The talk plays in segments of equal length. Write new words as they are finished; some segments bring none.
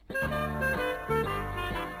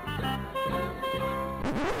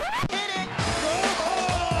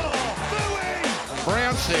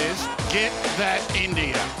says, get that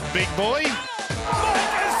India. Big boy. Call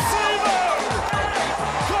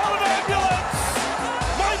an ambulance!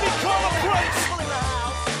 Maybe call a police!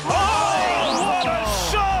 Oh, what a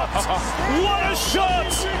shot! What a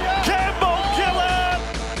shot! Campbell killer!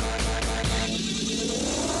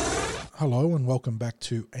 Hello and welcome back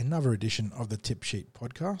to another edition of the Tip Sheet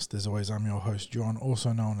podcast. As always, I'm your host, John,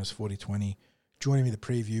 also known as 4020. Joining me to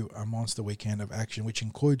preview a monster weekend of action, which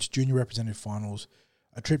includes junior representative finals,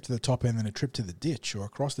 a trip to the top end and a trip to the ditch, or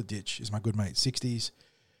across the ditch, is my good mate, Sixties.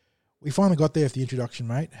 We finally got there for the introduction,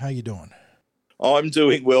 mate. How you doing? I'm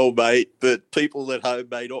doing well, mate, but people at home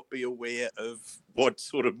may not be aware of what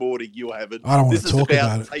sort of morning you're having. I don't want to talk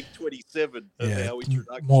about it. This is about take 27 of our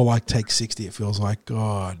introduction. More like take 60, it feels like.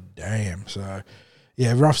 God damn. So,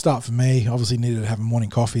 yeah, rough start for me. Obviously needed to have a morning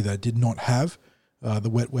coffee that I did not have. The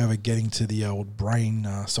wet weather getting to the old brain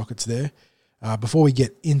sockets there. Before we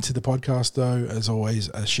get into the podcast, though, as always,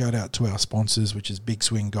 a shout out to our sponsors, which is Big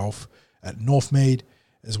Swing Golf at Northmead,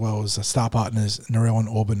 as well as star partners Narellan,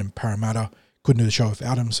 Auburn and Parramatta. Couldn't do the show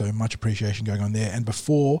without them, so much appreciation going on there. And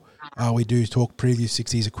before we do talk preview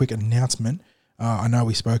 60s, a quick announcement. I know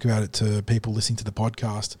we spoke about it to people listening to the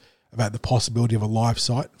podcast about the possibility of a live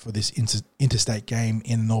site for this interstate game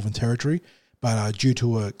in the Northern Territory. But due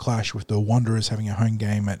to a clash with the Wanderers having a home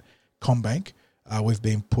game at Combank, we've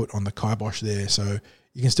been put on the kibosh there. So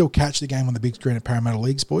you can still catch the game on the big screen at Parramatta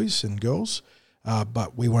Leagues, boys and girls,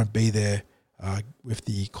 but we won't be there with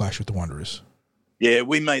the clash with the Wanderers. Yeah,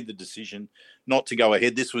 we made the decision not to go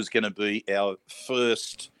ahead. This was going to be our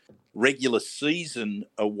first regular season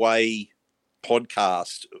away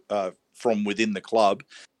podcast from within the club.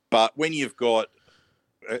 But when you've got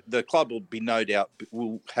the club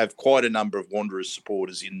will have quite a number of Wanderers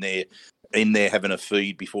supporters in there having a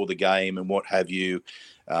feed before the game and what have you.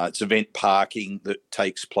 It's event parking that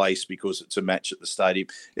takes place because it's a match at the stadium.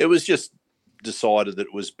 It was just decided that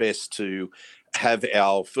it was best to have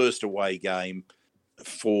our first away game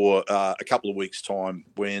for a couple of weeks' time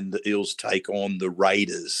when the Eels take on the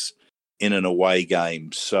Raiders in an away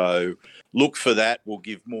game. So look for that. We'll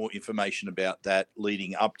give more information about that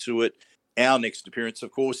leading up to it. Our next appearance,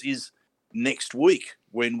 of course, is next week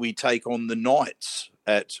when we take on the Knights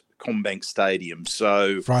at Combank Stadium.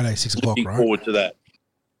 So Friday, 6 o'clock, right? Looking forward to that.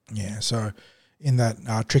 Yeah, so in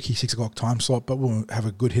that tricky 6 o'clock time slot, but we'll have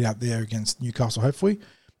a good hit out there against Newcastle, hopefully.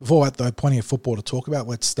 Before that, though, plenty of football to talk about.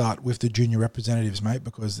 Let's start with the junior representatives, mate,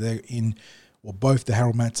 because they're both the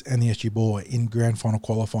Harold Mats and the SG Ball are in grand final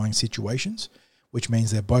qualifying situations, which means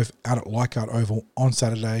they're both out at Leichhardt Oval on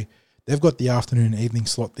Saturday. They've got the afternoon and evening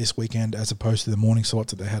slot this weekend as opposed to the morning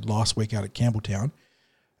slots that they had last week out at Campbelltown.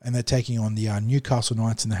 And they're taking on the Newcastle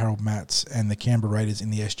Knights and the Harold Mats and the Canberra Raiders in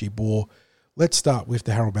the SG Ball. Let's start with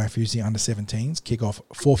the Harold Matthews, the under-17s. Kick off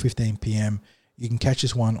 4:15 p.m. You can catch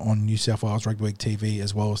this one on New South Wales Rugby League TV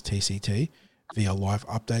as well as TCT via live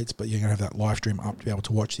updates, but you're going to have that live stream up to be able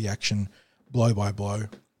to watch the action blow by blow.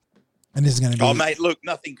 And this is going to be... Oh, mate, look,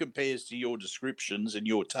 nothing compares to your descriptions and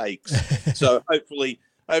your takes. So hopefully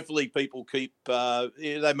people keep,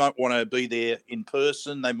 they might want to be there in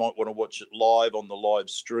person. They might want to watch it live on the live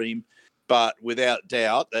stream. But without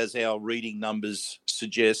doubt, as our reading numbers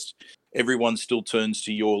suggest, everyone still turns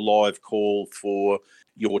to your live call for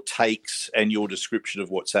your takes and your description of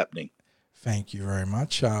what's happening. Thank you very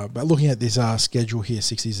much. But looking at this schedule here,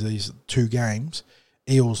 60s, these two games,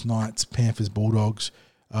 Eels, Knights, Panthers, Bulldogs,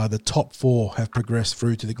 the top four have progressed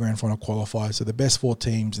through to the grand final qualifiers. So the best four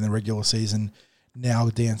teams in the regular season now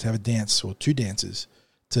have a dance or two dances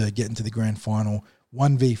to get into the grand final.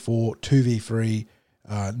 1v4,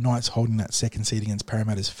 2v3, Knights holding that second seed against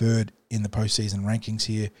Parramatta's third in the postseason rankings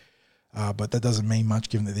here. But that doesn't mean much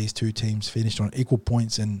given that these two teams finished on equal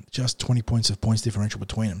points and just 20 points of points differential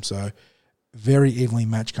between them. So very evenly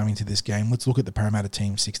matched coming to this game. Let's look at the Parramatta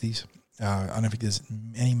team, 60s. I don't think there's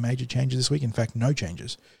any major changes this week. In fact, no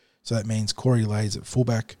changes. So that means Corey Lays at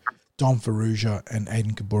fullback, Dom Ferrugia and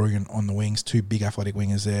Aiden Kaburian on the wings, two big athletic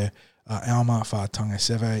wingers there. Alma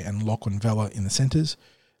Fa'atangaseve and Lachlan Vella in the centres.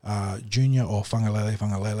 Junior or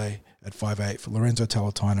Fangalele at 5'8", for Lorenzo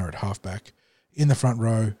Talatina at halfback. In the front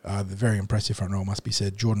row, the very impressive front row must be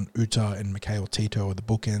said, Jordan Uta and Mikhail Tito are the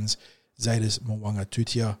bookends. Zaidas Mwanga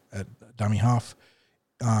Tutia at dummy half.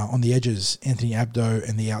 On the edges, Anthony Abdo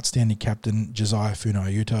and the outstanding captain, Josiah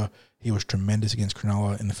Funayuta. He was tremendous against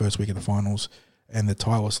Cronulla in the first week of the finals. And the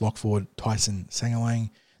tireless lock forward, Tyson Sangalang.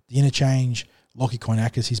 The interchange, Lockie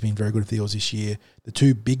Koinakis, he's been very good for the Eels this year. The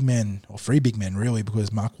two big men, or three big men really,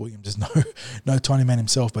 because Mark Williams is no tiny man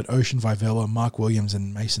himself, but Ocean Vivella, Mark Williams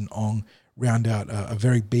and Mason Ong round out a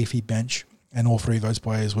very beefy bench. And all three of those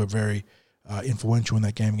players were very influential in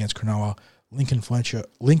that game against Cronulla. Lincoln Fletcher,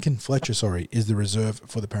 is the reserve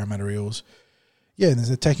for the Parramatta Eels. Yeah, and there's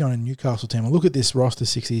a taking on a Newcastle team. I look at this roster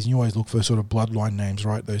 60s, and you always look for sort of bloodline names,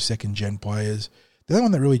 right? Those second-gen players. The other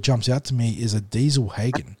one that really jumps out to me is a Diesel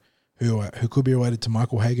Hagen, who could be related to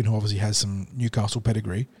Michael Hagen, who obviously has some Newcastle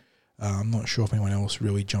pedigree. I'm not sure if anyone else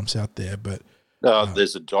really jumps out there, but...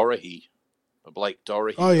 there's a Blake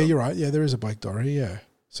Doherty. Oh, yeah, you're right. Yeah, there is a Blake Doherty, yeah.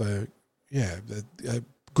 So, yeah, a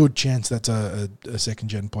good chance that's a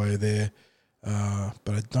second-gen player there.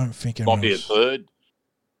 But I don't think anyone might be else...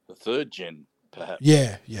 a third gen, perhaps.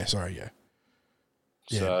 Yeah, sorry, yeah.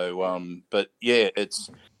 So, but yeah, it's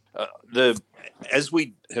as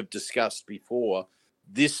we have discussed before,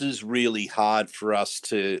 this is really hard for us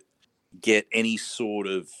to get any sort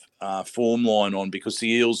of form line on because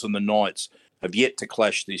the Eels and the Knights have yet to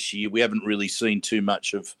clash this year. We haven't really seen too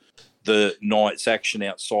much of the Knights' action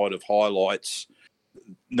outside of highlights.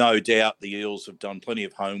 No doubt the Eels have done plenty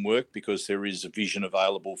of homework because there is a vision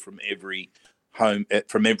available from every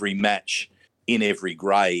match in every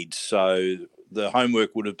grade. So the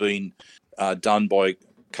homework would have been done by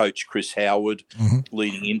Coach Chris Howard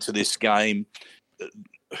leading into this game.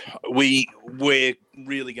 We're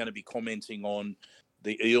really going to be commenting on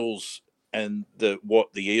the Eels and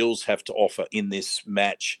what the Eels have to offer in this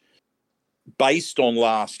match based on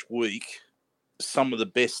last week. Some of the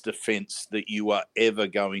best defence that you are ever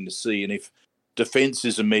going to see. And if defence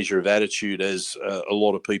is a measure of attitude, as a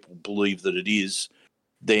lot of people believe that it is,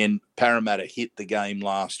 then Parramatta hit the game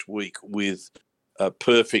last week with a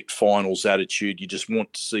perfect finals attitude. You just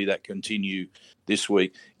want to see that continue this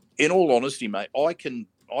week. In all honesty, mate,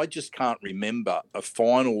 I just can't remember a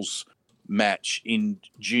finals match in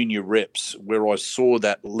junior reps where I saw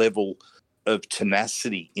that level of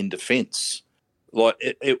tenacity in defence. Like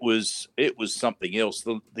it was something else.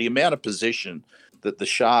 The amount of possession that the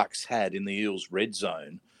Sharks had in the Eels' red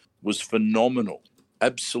zone was phenomenal,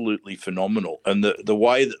 absolutely phenomenal. And the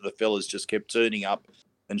way that the fellas just kept turning up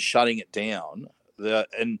and shutting it down.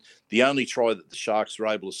 And the only try that the Sharks were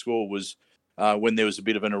able to score was when there was a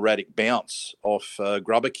bit of an erratic bounce off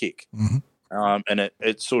grubber kick, and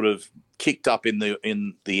it sort of kicked up in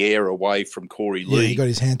the air away from Corey Lee. Yeah, he got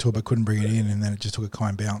his hand to it but couldn't bring it in, and then it just took a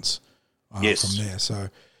kind bounce. From there. So,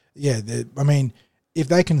 yeah, I mean, if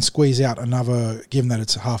they can squeeze out another, given that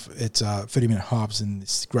it's 30-minute halves in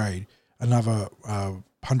this grade, another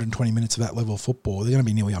 120 minutes of that level of football, they're going to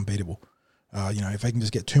be nearly unbeatable. If they can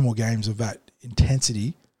just get 2 more games of that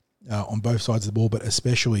intensity on both sides of the ball, but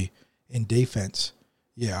especially in defense,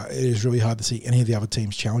 yeah, it is really hard to see any of the other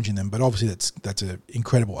teams challenging them. But obviously that's an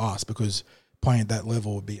incredible ask because playing at that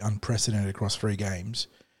level would be unprecedented across 3 games.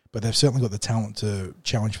 But they've certainly got the talent to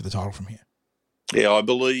challenge for the title from here. Yeah, I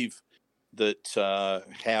believe that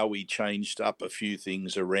Howie changed up a few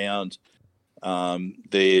things around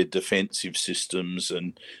their defensive systems,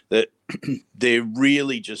 and that they're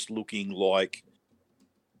really just looking like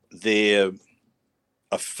they're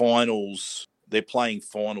playing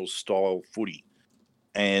finals style footy.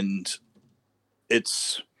 And I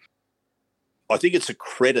think it's a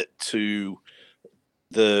credit to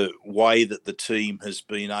the way that the team has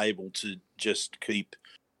been able to just keep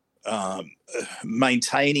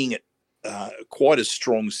maintaining it quite a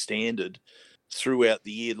strong standard throughout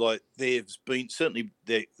the year. Like they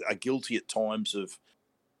are guilty at times of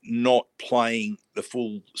not playing the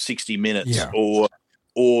full 60 minutes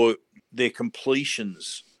or their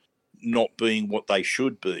completions not being what they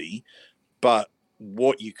should be. But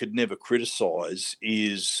what you could never criticise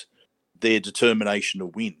is their determination to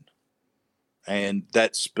win. And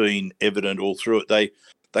that's been evident all through it.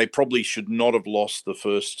 They probably should not have lost the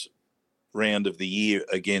first round of the year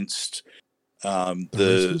against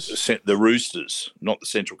the Roosters, not the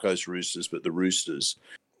Central Coast Roosters, but the Roosters.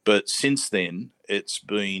 But since then, it's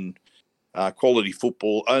been quality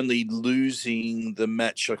football. Only losing the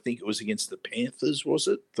match, I think it was against the Panthers, was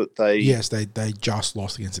it? Yes, they just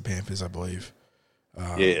lost against the Panthers, I believe.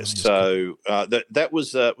 So that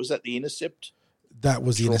was that the intercept? That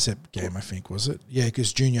was the intercept game, I think, was it? Yeah,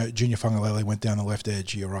 because Junior Fungalele went down the left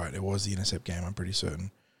edge. You're right. It was the intercept game, I'm pretty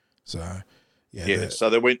certain. So, so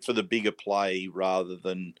they went for the bigger play rather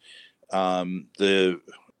than a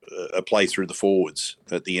play through the forwards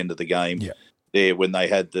at the end of the game. Yeah. There when they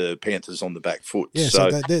had the Panthers on the back foot. Yeah,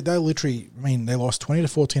 so they literally, I mean, they lost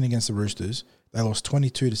 20-14 against the Roosters. They lost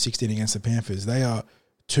 22-16 against the Panthers. They are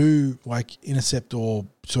 2 intercept or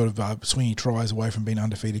sort of swingy tries away from being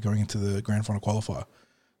undefeated going into the grand final qualifier.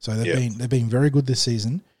 So they've been very good this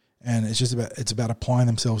season, and it's about applying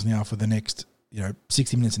themselves now for the next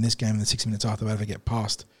 60 minutes in this game and the 60 minutes after that if they get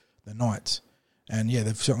past the Knights. And yeah,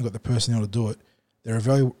 they've certainly got the personnel to do it. They're a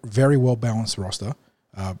very, very well balanced roster.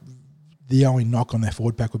 The only knock on their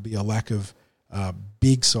forward pack would be a lack of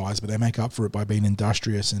big size, but they make up for it by being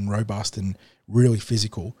industrious and robust and really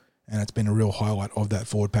physical. And it's been a real highlight of that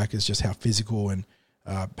forward pack is just how physical and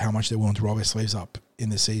how much they're willing to roll their sleeves up in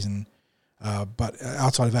this season. But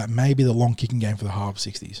outside of that, maybe the long kicking game for the half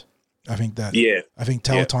 60s. I think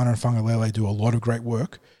Talatana and Fungalele do a lot of great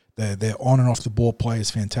work. They're on and off the ball play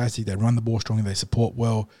is fantastic. They run the ball strongly. They support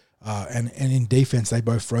well. And in defense, they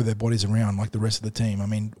both throw their bodies around like the rest of the team. I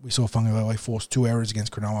mean, we saw Fungalele force 2 errors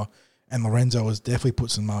against Cronulla, and Lorenzo has definitely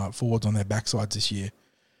put some forwards on their backsides this year.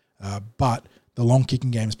 But the long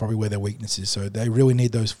kicking game is probably where their weakness is. So they really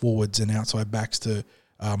need those forwards and outside backs to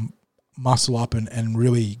muscle up and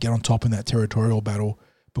really get on top in that territorial battle,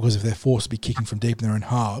 because if they're forced to be kicking from deep in their own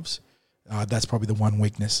halves, that's probably the one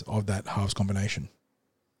weakness of that halves combination.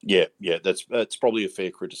 Yeah, that's probably a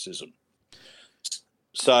fair criticism.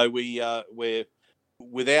 So we're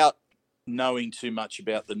without knowing too much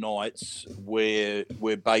about the Knights, we're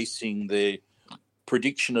basing the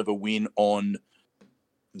prediction of a win on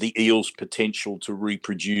the Eels' potential to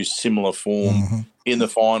reproduce similar form in the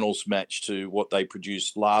finals match to what they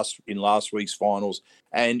produced in last week's finals,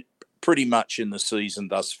 and pretty much in the season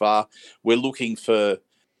thus far. We're looking for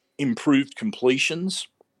improved completions,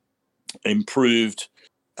 improved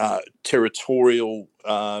territorial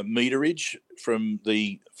meterage from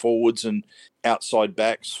the forwards and outside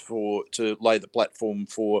backs to lay the platform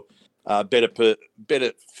for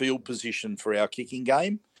better field position for our kicking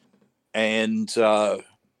game, and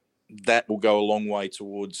that will go a long way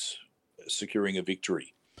towards securing a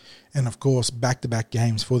victory. And of course, back-to-back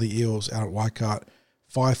games for the Eels out at Waikato.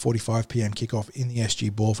 5:45 p.m. kickoff in the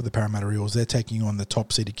SG Ball for the Parramatta Eels. They're taking on the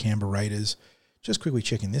top-seeded Canberra Raiders. Just quickly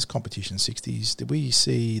checking this competition, 60s. Did we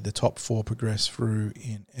see the top 4 progress through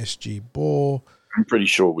in SG Ball? I'm pretty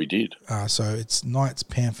sure we did. So it's Knights,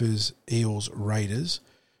 Panthers, Eels, Raiders,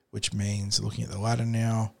 which means, looking at the ladder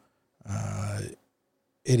now,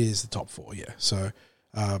 it is the top 4, yeah. So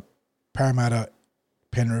Parramatta,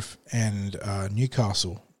 Penrith, and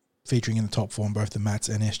Newcastle featuring in the top 4 in both the Mats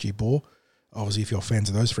and SG Ball. Obviously, if you're fans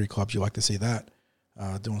of those 3 clubs, you like to see that.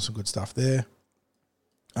 Doing some good stuff there.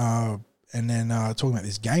 And then talking about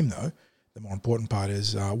this game, though, the more important part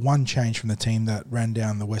is one change from the team that ran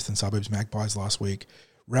down the Western Suburbs Magpies last week.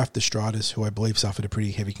 Ralph Destratus, who I believe suffered a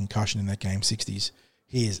pretty heavy concussion in that game, 60s.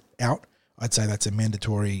 He is out. I'd say that's a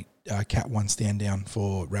mandatory Cat 1 stand down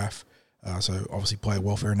for Raf. So obviously player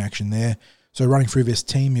welfare in action there. So running through this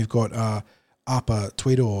team, you've got Apa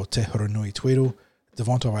Tweedle or Te Horonui Tweedle,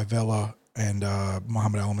 Devonta Ivella, and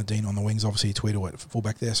Mohamed Al-Madine on the wings. Obviously, Tweedle at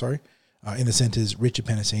fullback there, sorry. In the centres, Richard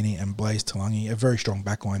Penasini and Blaze Talangi. A very strong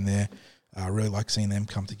backline there. Really like seeing them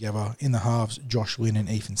come together. In the halves, Josh Lynn and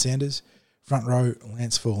Ethan Sanders. Front row,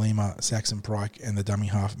 Lance Fulima, Saxon Pryke, and the dummy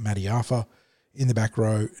half, Matty Arthur. In the back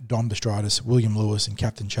row, Dom Destratus, William Lewis, and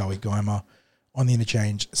Captain Charlie Geimer. On the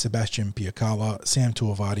interchange, Sebastian Piacala, Sam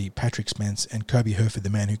Tuivasa, Patrick Spence, and Kobe Herford, the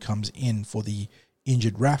man who comes in for the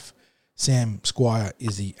injured Raf. Sam Squire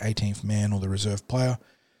is the 18th man or the reserve player.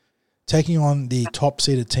 Taking on the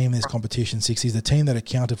top-seeded team in this competition, 60s, the team that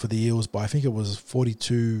accounted for the Eels by, I think it was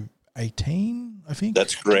 42-18, I think.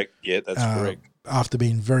 That's correct. Yeah, that's correct. After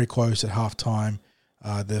being very close at half-time,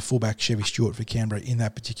 the fullback Chevy Stewart for Canberra in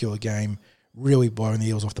that particular game really blowing the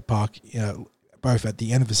Eels off the park, both at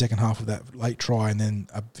the end of the second half of that late try, and then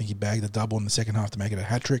I think he bagged a double in the second half to make it a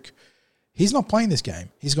hat-trick. He's not playing this game.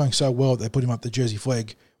 He's going so well that they put him up the Jersey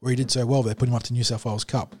Flag, where he did so well they put him up to New South Wales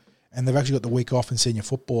Cup. And they've actually got the week off in senior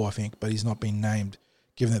football, I think, but he's not been named,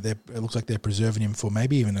 given that it looks like they're preserving him for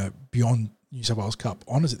maybe even a beyond New South Wales Cup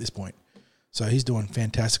honours at this point. So he's doing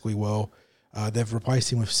fantastically well. They've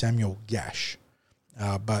replaced him with Samuel Gash,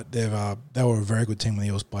 but they were a very good team when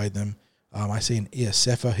the Eels played them. I see an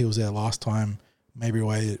Sefa, he was there last time, maybe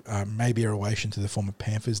a relation to the former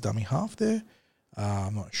Panthers dummy half there.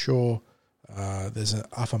 I'm not sure. There's an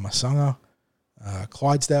Afa Masanga,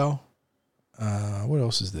 Clydesdale. What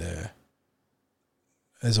else is there?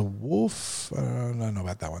 There's a Wolf. I don't know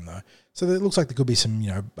about that one, though. So it looks like there could be some,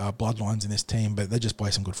 bloodlines in this team, but they just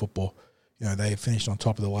play some good football. They finished on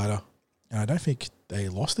top of the ladder. And I don't think they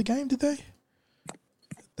lost the game, did they?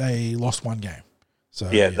 They lost one game. So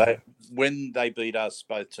yeah. When they beat us,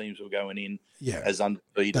 both teams were going in as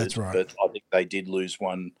undefeated. That's right. But I think they did lose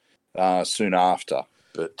one soon after.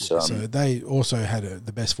 But so they also had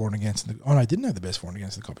the best for and against. I didn't have the best for and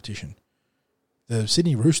against the competition. The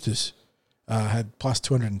Sydney Roosters had plus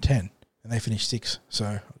 210, and they finished 6th.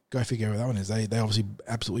 So go figure what that one is. They obviously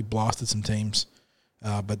absolutely blasted some teams,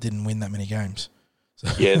 but didn't win that many games. So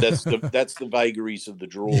yeah, that's the vagaries of the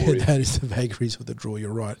draw. Yeah, that is the vagaries of the draw.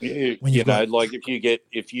 You're right.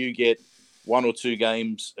 If you get one or two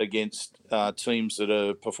games against teams that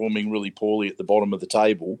are performing really poorly at the bottom of the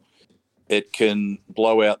table, it can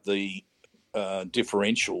blow out the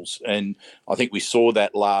differentials. And I think we saw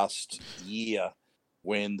that last year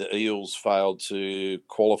when the Eels failed to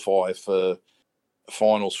qualify for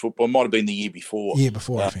finals football. It might have been the year before. Year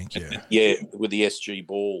before, I think, yeah. Yeah, with the SG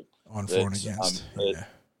ball. On for and against.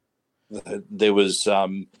 There was,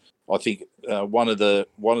 I think, one of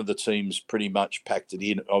the teams pretty much packed it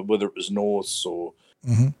in, whether it was Norths or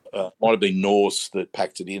might have been Norths that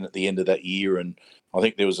packed it in at the end of that year. And I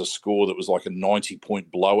think there was a score that was like a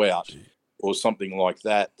 90-point blowout or something like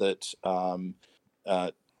that,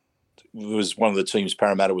 was one of the teams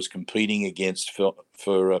Parramatta was competing against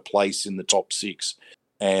for a place in the top 6,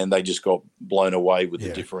 and they just got blown away with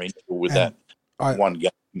the differential with one game.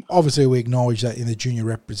 Obviously, we acknowledge that in the junior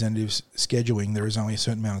representatives scheduling, there is only a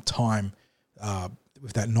certain amount of time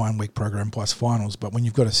with that 9-week program plus finals. But when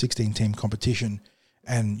you've got a 16-team competition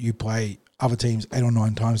and you play other teams 8 or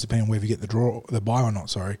 9 times, depending on whether you get the bye or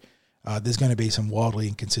not, there's going to be some wildly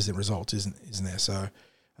inconsistent results, isn't there? So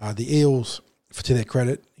the Eels, to their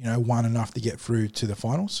credit, won enough to get through to the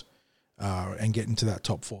finals and get into that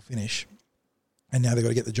top 4 finish. And now they've got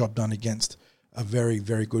to get the job done against a very,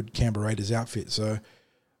 very good Canberra Raiders outfit. So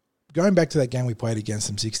going back to that game we played against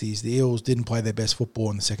them, 60s, the Eels didn't play their best football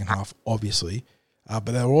in the second half, obviously, but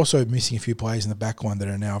they were also missing a few players in the back line that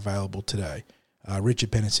are now available today.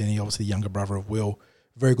 Richard Pennicini, obviously the younger brother of Will,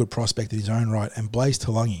 very good prospect in his own right, and Blaze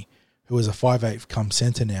Talangi, who is a 5'8" come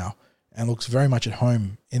centre now and looks very much at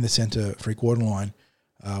home in the centre three-quarter line,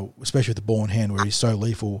 especially with the ball in hand where he's so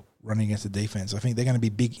lethal running against the defence. I think they're going to be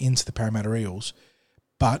big into the Parramatta Eels,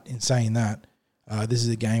 but in saying that, this is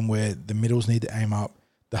a game where the middles need to aim up,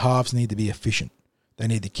 the halves need to be efficient. They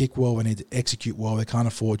need to kick well, they need to execute well, they can't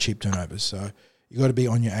afford cheap turnovers. So you've got to be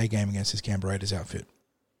on your A game against this Canberra Raiders outfit.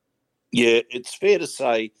 Yeah, it's fair to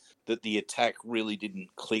say that the attack really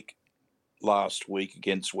didn't click last week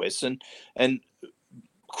against Western, and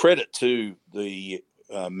credit to the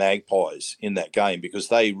Magpies in that game because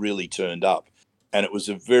they really turned up, and it was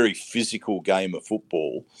a very physical game of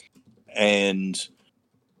football. And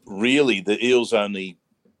really, the Eels only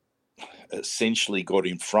essentially got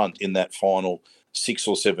in front in that final 6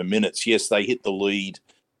 or 7 minutes. Yes, they hit the lead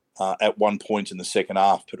at one point in the second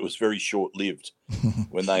half, but it was very short-lived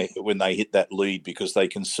when they hit that lead because they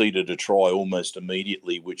conceded a try almost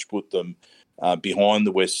immediately, which put them behind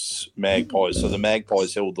the Wests Magpies. So the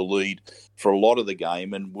Magpies held the lead for a lot of the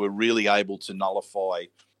game and were really able to nullify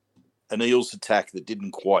an Eels attack that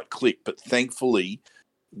didn't quite click. But thankfully,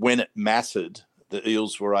 when it mattered, the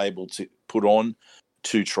Eels were able to put on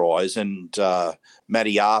 2 tries, and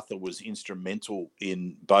Matty Arthur was instrumental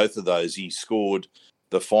in both of those. He scored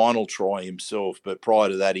the final try himself, but prior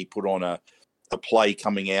to that, he put on a play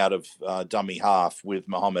coming out of dummy half with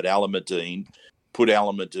Mohamed Alamuddin, put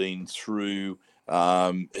Alamuddin through.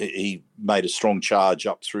 He made a strong charge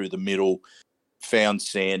up through the middle, found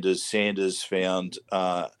Sanders. Sanders found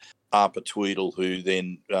Arpa Tweedle, who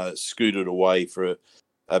then scooted away for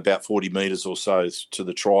about 40 metres or so to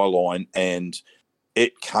the try line. And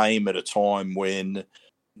it came at a time when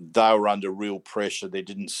they were under real pressure. There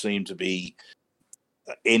didn't seem to be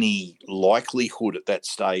any likelihood at that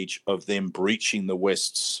stage of them breaching the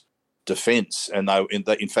West's defence. And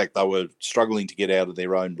in fact, they were struggling to get out of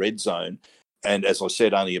their own red zone. And as I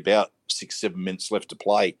said, only about 6-7 minutes left to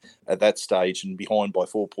play at that stage and behind by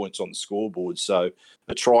 4 points on the scoreboard. So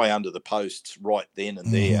a try under the posts right then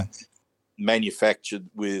and there, manufactured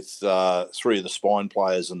with 3 of the spine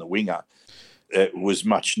players and the winger, was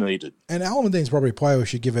much needed. And Alamuddin's probably a player we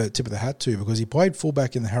should give a tip of the hat to because he played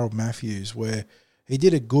fullback in the Harold Matthews where he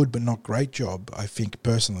did a good but not great job, I think,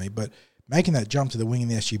 personally. But making that jump to the wing in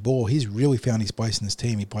the SG ball, he's really found his place in this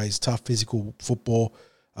team. He plays tough physical football,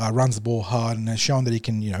 runs the ball hard, and has shown that he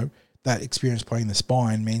can, that experience playing the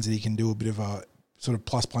spine means that he can do a bit of a sort of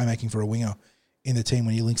plus playmaking for a winger in the team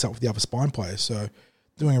when he links up with the other spine players. So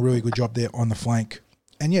doing a really good job there on the flank.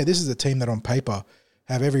 And yeah, this is a team that on paper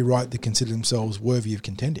have every right to consider themselves worthy of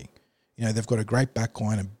contending. They've got a great back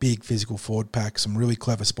line, a big physical forward pack, some really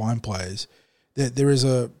clever spine players. There is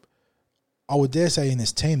I would dare say in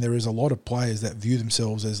this team, there is a lot of players that view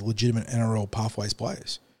themselves as legitimate NRL pathways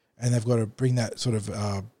players. And they've got to bring that sort of,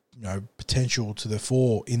 potential to the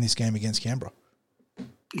fore in this game against Canberra.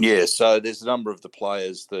 Yeah, so there's a number of the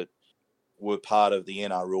players that were part of the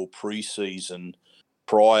NRL pre-season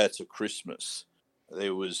prior to Christmas.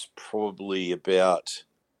 There was probably about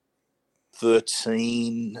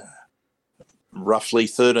roughly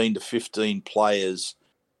 13 to 15 players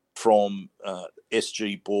from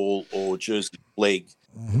SG Ball or Jersey Flegg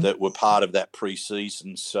that were part of that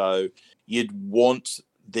pre-season. So you'd want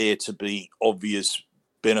there to be obvious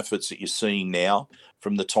benefits that you're seeing now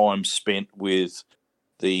from the time spent with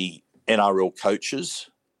the NRL coaches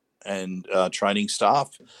and training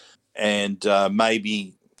staff. And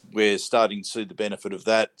maybe we're starting to see the benefit of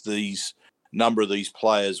that. These number of these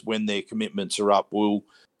players, when their commitments are up, will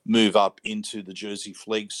move up into the Jersey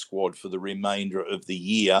Flegg squad for the remainder of the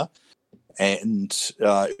year. And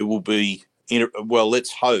it will be,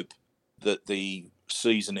 let's hope that the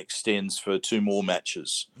season extends for 2 more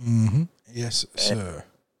matches. Mm-hmm. Yes, sir.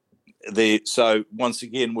 So once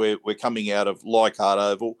again, we're coming out of Leichhardt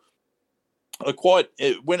Oval.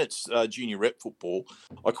 When it's junior rep football,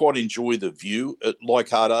 I quite enjoy the view at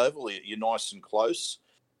Leichhardt Oval. You're nice and close.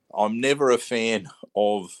 I'm never a fan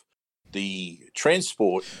of the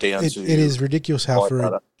transport down to... It is ridiculous how for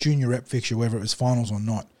a junior rep fixture, whether it was finals or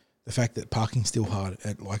not, the fact that parking's still hard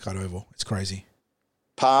at Leichhardt Oval, it's crazy.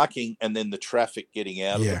 Parking and then the traffic getting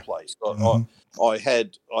out of the place. I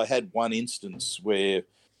had one instance where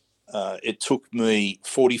it took me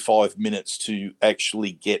 45 minutes to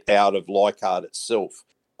actually get out of Leichhardt itself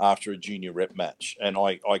after a junior rep match. And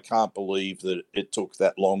I can't believe that it took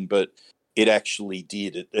that long, but it actually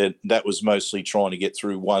did. That was mostly trying to get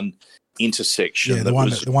through one intersection. Yeah, the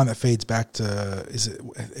one that feeds back to,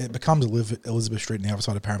 it becomes Elizabeth Street on the other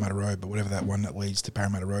side of Parramatta Road, but whatever that one that leads to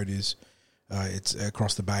Parramatta Road is, it's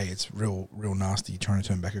across the bay. It's real nasty trying to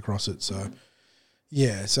turn back across it. So,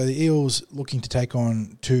 yeah, so the Eels looking to take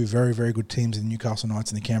on 2 very, very good teams in the Newcastle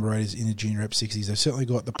Knights and the Canberra Raiders in the junior rep 60s. They've certainly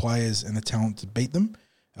got the players and the talent to beat them,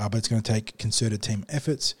 but it's going to take concerted team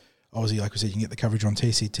efforts. Obviously, like we said, you can get the coverage on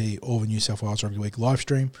TCT or the New South Wales Rugby League live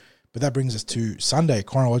stream. But that brings us to Sunday,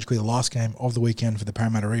 chronologically the last game of the weekend for the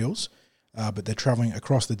Parramatta Eels. But they're travelling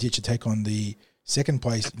across the ditch to take on the second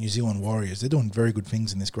place New Zealand Warriors. They're doing very good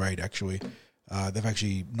things in this grade, actually. They've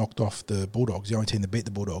actually knocked off the Bulldogs, the only team that beat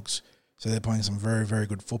the Bulldogs. So they're playing some very, very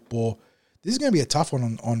good football. This is going to be a tough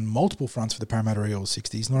one on multiple fronts for the Parramatta Eels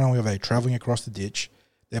 60s. Not only are they travelling across the ditch,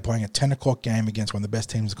 they're playing a 10 o'clock game against one of the best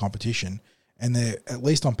teams in the competition. And they're, at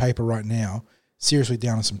least on paper right now, seriously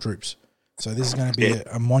down on some troops. So this is going to be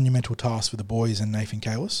a monumental task for the boys and Nathan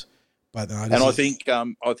Kalis. But I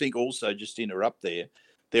think also, just to interrupt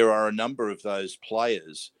there are a number of those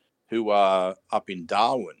players who are up in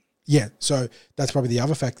Darwin. Yeah, so that's probably the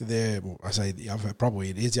other factor there. Well, I say the other,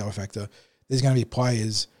 probably it is the other factor. There's going to be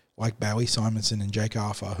players like Bowie, Simonson and Jake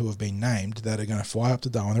Arthur who have been named that are going to fly up to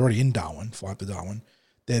Darwin. They're already in Darwin, fly up to Darwin.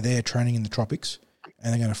 They're there training in the tropics,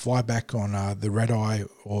 and they're going to fly back on the red eye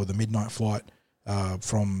or the midnight flight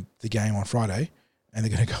from the game on Friday, and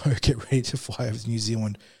they're going to go get ready to fly over to New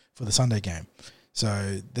Zealand for the Sunday game.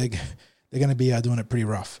 So they're going to be doing it pretty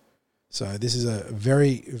rough. So this is a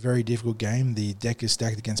very, very difficult game. The deck is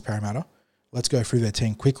stacked against Parramatta. Let's go through their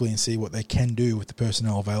team quickly and see what they can do with the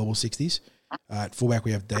personnel available, 60s. At fullback,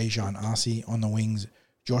 we have Dejan Arce. On the wings,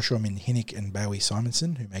 Joshua Minhinnick and Bowie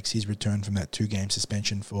Simonson, who makes his return from that 2-game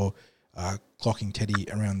suspension for clocking Teddy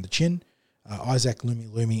around the chin. Isaac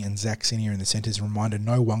Lumi and Zach Senior in the centres. Reminder,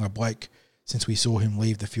 no Wanga Blake since we saw him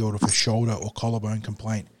leave the field with a shoulder or collarbone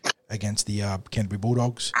complaint against the Canterbury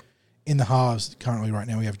Bulldogs. In the halves, currently right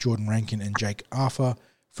now, we have Jordan Rankin and Jake Arthur.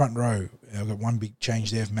 Front row, we've got one big change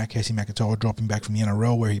there for Casey Makatoa dropping back from the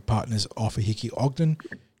NRL where he partners off of Hickey Ogden.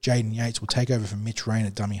 Jaden Yates will take over from Mitch Rain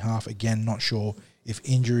at dummy half. Again, not sure if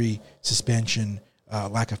injury, suspension,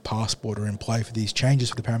 lack of passport are in play for these changes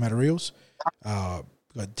for the Parramatta Eels. We've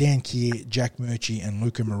got Dan Keir, Jack Murchie and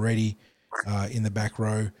Luca Moretti in the back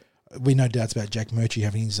row. We no doubts about Jack Murchie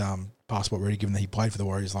having his passport ready given that he played for the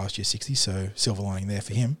Warriors last year, 60, so silver lining there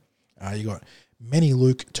for him. You got Manny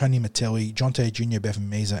Luke, Tony Mattelli, Jonte Jr., Bevan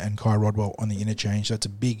Meza, and Kai Rodwell on the interchange. So it's a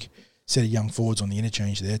big set of young forwards on the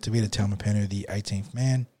interchange there. Tavita Taumapenu, the 18th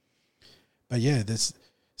man. But yeah,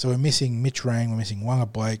 so we're missing Mitch Rain, we're missing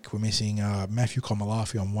Wanga Blake, we're missing Matthew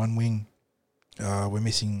Komalafi on one wing. We're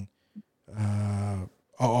missing,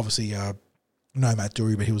 obviously, no Matt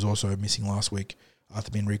Dury, but he was also missing last week after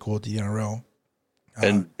being recalled to the NRL.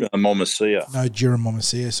 And Momasia. No Jiran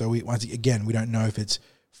Momasia. So we don't know if it's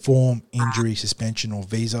form, injury, suspension, or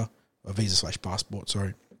visa/passport,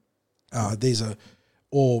 sorry. These are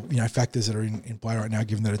all, factors that are in play right now,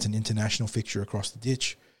 given that it's an international fixture across the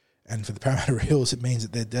ditch. And for the Parramatta Eels, it means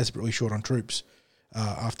that they're desperately short on troops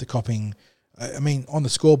after copping. On the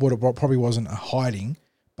scoreboard, it probably wasn't a hiding,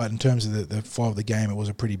 but in terms of the flow of the game, it was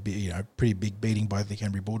a pretty big beating by the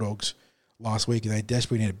Canterbury Bulldogs last week. And they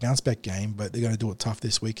desperately need a bounce-back game, but they're going to do it tough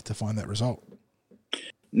this week to find that result.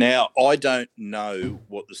 Now, I don't know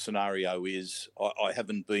what the scenario is. I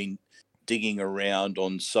haven't been digging around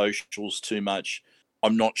on socials too much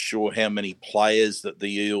I'm not sure how many players that the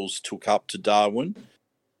Eels took up to Darwin.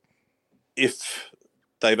 If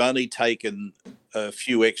they've only taken a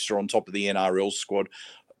few extra on top of the NRL squad,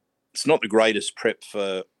 it's not the greatest prep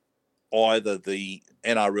for either the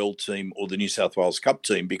NRL team or the New South Wales Cup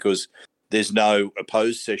team, because there's no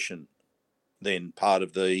opposed session then part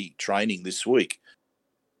of the training this week.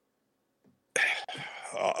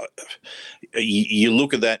 You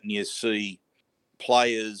look at that and you see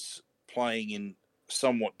players playing in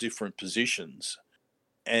somewhat different positions,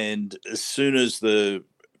 and as soon as the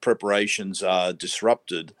preparations are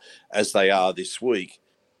disrupted, as they are this week,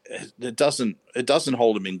 it doesn't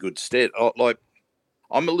hold them in good stead.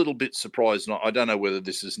 I'm a little bit surprised, and I don't know whether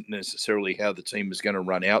this is necessarily how the team is going to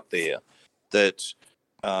run out there, that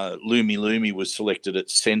Lumi was selected at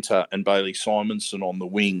centre and Bailey Simonson on the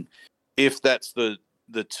wing. If that's the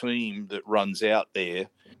team that runs out there,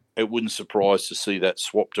 it wouldn't surprise to see that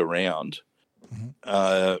swapped around.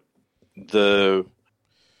 Mm-hmm.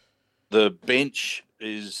 The bench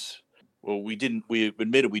is, well, we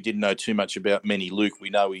admitted we didn't know too much about Manny Luke. We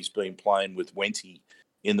know he's been playing with Wenty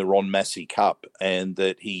in the Ron Massey Cup and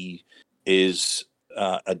that he is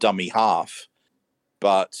a dummy half.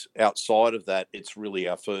 But outside of that, it's really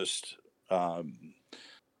our first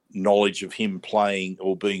knowledge of him playing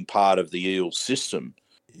or being part of the Eels system.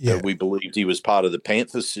 Yeah. We believed he was part of the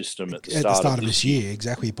Panthers system at the start of this year.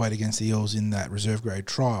 Exactly. He played against the Eels in that reserve grade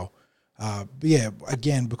trial. But yeah,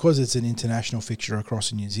 again, because it's an international fixture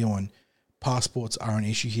across New Zealand, passports are an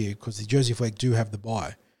issue here because the Jersey Flag do have the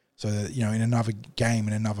bye. So that, in another game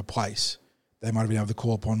in another place, they might have been able to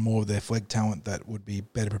call upon more of their flag talent that would be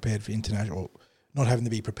better prepared for international, or not having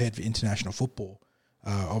to be prepared for international football.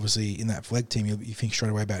 Obviously, in that flag team, you think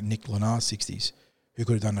straight away about Nick Lenar's 60s, who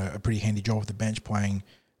could have done a pretty handy job at the bench playing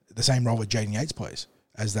the same role that Jaden Yates plays,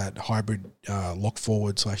 as that hybrid lock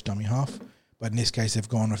forward / dummy half. But in this case, they've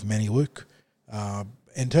gone with Manny Luke.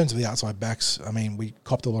 In terms of the outside backs, I mean, we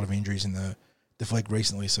copped a lot of injuries in the flag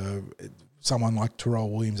recently, so someone like Terrell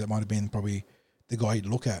Williams, that might have been probably the guy you'd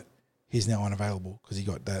look at, he's now unavailable because he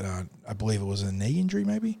got that, I believe it was a knee injury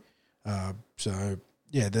maybe. So,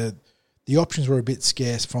 yeah, the options were a bit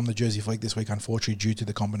scarce from the Jersey Flag this week, unfortunately, due to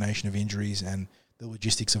the combination of injuries and the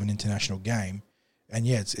logistics of an international game. And,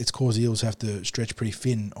 yeah, it's caused the Eels have to stretch pretty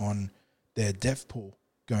thin on their depth pool,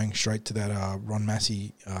 going straight to that Ron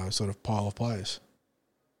Massey sort of pile of players.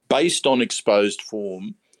 Based on exposed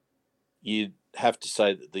form, you'd have to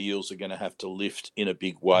say that the Eels are going to have to lift in a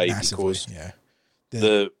big way. Massively, because yeah.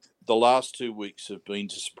 The last 2 weeks have been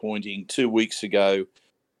disappointing. 2 weeks ago,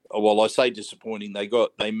 well, I say disappointing,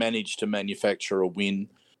 they managed to manufacture a win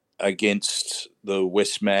against the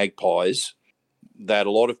Wests Magpies. They had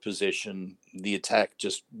a lot of possession. The attack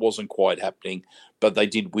just wasn't quite happening, but they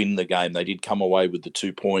did win the game. They did come away with the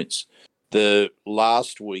 2 points. The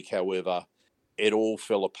last week, however, it all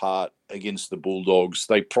fell apart against the Bulldogs.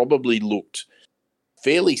 They probably looked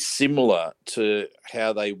fairly similar to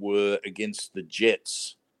how they were against the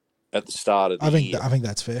Jets at the start of the year. I think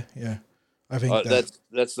that's fair, yeah. I think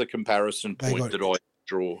that's the comparison point that I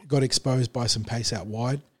draw. Got exposed by some pace out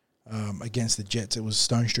wide. Against the Jets, it was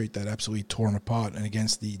Stone Street that absolutely tore them apart. And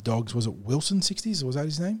against the Dogs, was it Wilson 60s? Was that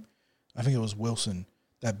his name? I think it was Wilson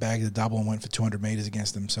that bagged the double and went for 200 metres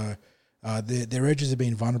against them. So their edges have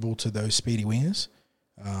been vulnerable to those speedy wingers.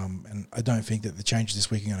 And I don't think that the changes this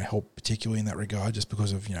week are going to help particularly in that regard, just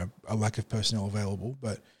because of a lack of personnel available.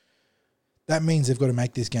 But that means they've got to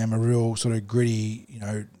make this game a real sort of gritty,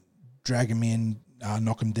 drag them in,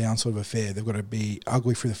 knock them down sort of affair. They've got to be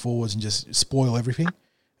ugly through the forwards and just spoil everything,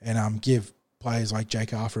 and give players like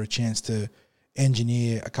Jake Arthur a chance to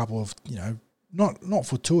engineer a couple of not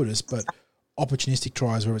fortuitous but opportunistic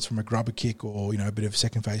tries, whether it's from a grubber kick or a bit of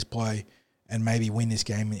second phase play, and maybe win this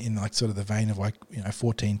game in like sort of the vein of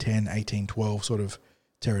 14-10, 18-12 sort of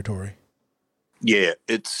territory. Yeah,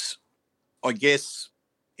 it's, I guess,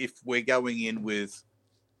 if we're going in with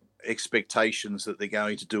expectations that they're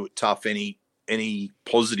going to do it tough, any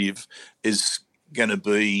positive is going to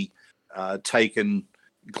be taken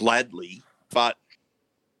gladly. But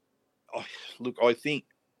look, I think,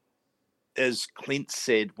 as Clint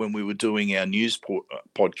said when we were doing our news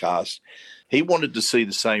podcast, he wanted to see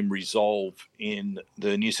the same resolve in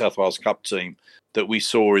the New South Wales Cup team that we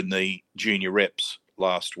saw in the junior reps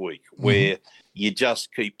last week, where you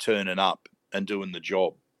just keep turning up and doing the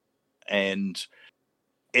job. And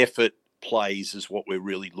effort plays is what we're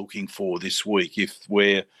really looking for this week. If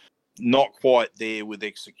we're not quite there with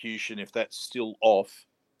execution, if that's still off,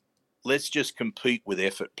 let's just compete with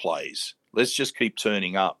effort plays. Let's just keep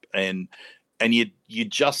turning up. And you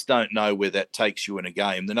just don't know where that takes you in a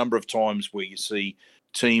game. The number of times where you see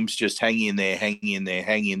teams just hang in there,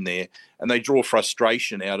 and they draw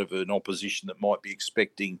frustration out of an opposition that might be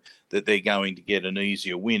expecting that they're going to get an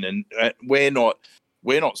easier win. And we're not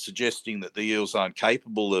suggesting that the Eels aren't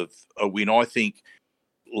capable of a win. I think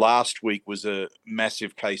last week was a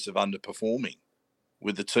massive case of underperforming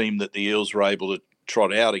with the team that the Eels were able to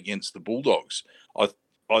trot out against the Bulldogs. I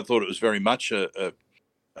thought it was very much a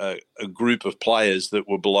group of players that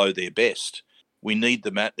were below their best. We need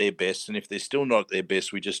them at their best, and if they're still not at their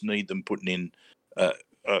best, we just need them putting in a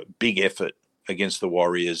big effort against the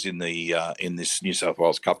Warriors in this New South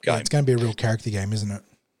Wales Cup game. Yeah, it's going to be a real character game, isn't it?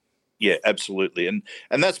 Yeah, absolutely, and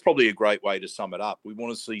that's probably a great way to sum it up. We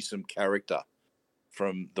want to see some character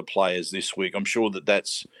from the players this week. I'm sure that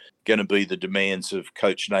that's going to be the demands of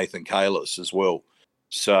Coach Nathan Kalis as well.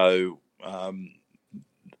 So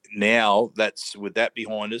now with that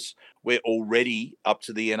behind us, we're already up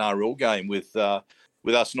to the NRL game with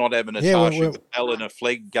us not having a Tarsha Patel and a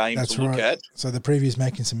Flegg game to look at. So the preview's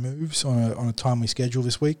making some moves on a timely schedule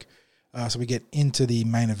this week. So we get into the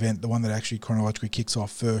main event, the one that actually chronologically kicks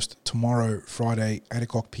off first tomorrow, Friday, 8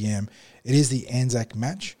 o'clock p.m. It is the Anzac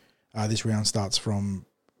match. This round starts from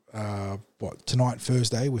tonight,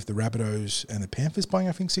 Thursday, with the Rabbitohs and the Panthers playing,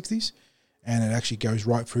 I think, 60s. And it actually goes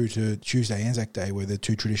right through to Tuesday, Anzac Day, where the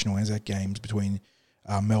two traditional Anzac games between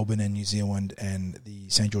Melbourne and New Zealand and the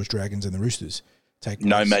St. George Dragons and the Roosters take place.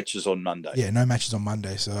 No matches on Monday. Yeah, no matches on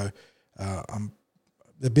Monday. So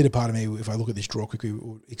the bitter part of me, if I look at this draw quickly,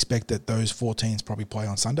 would expect that those 4 teams probably play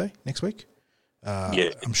on Sunday next week.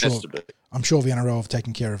 I'm sure the NRL have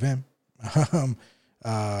taken care of them.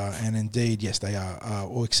 And indeed, yes, they are.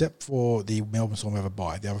 Or except for the Melbourne Storm have a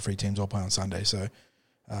bye. The other 3 teams all play on Sunday. So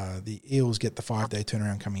the Eels get the 5-day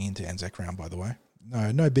turnaround coming into Anzac round, by the way.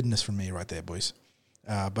 No bitterness from me right there, boys.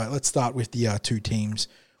 But let's start with the 2 teams.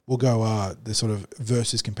 We'll go the sort of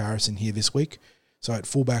versus comparison here this week. So at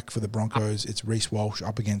fullback for the Broncos, it's Reece Walsh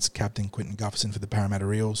up against captain Quinton Gufferson for the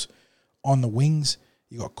Parramatta Eels. On the wings,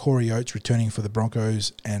 you got Corey Oates returning for the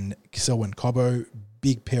Broncos and Selwyn Cobbo.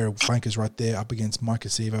 Big pair of flankers right there up against Mike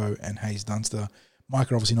Acevo and Hayes Dunster.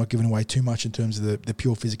 Mike obviously not giving away too much in terms of the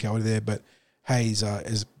pure physicality there, but Hayes,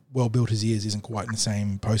 as well built as he is, isn't quite in the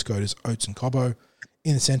same postcode as Oates and Cobbo.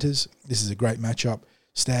 In the centres, this is a great matchup.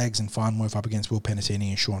 Staggs and Farnworth up against Will Penasini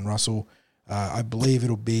and Sean Russell. I believe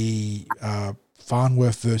it'll be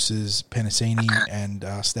Farnworth versus Penasini and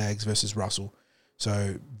Staggs versus Russell.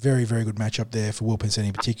 So very, very good matchup there for Will Penasini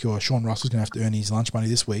in particular. Sean Russell's going to have to earn his lunch money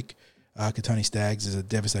this week. Tony Staggs is a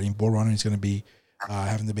devastating ball runner. He's going to be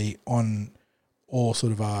having to be on all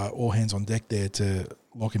hands on deck there to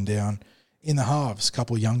lock him down. In the halves, a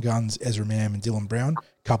couple of young guns, Ezra Mam and Dylan Brown.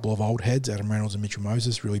 A couple of old heads, Adam Reynolds and Mitchell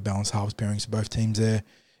Moses. Really balanced halves pairings for both teams there.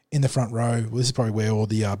 In the front row, well, this is probably where all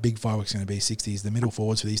the big fireworks are going to be, 60s. The middle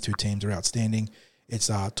forwards for these 2 teams are outstanding. It's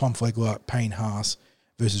Tom Flegler, Payne Haas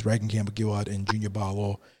versus Reagan Campbell-Gillard and Junior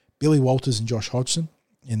Barlaw. Billy Walters and Josh Hodgson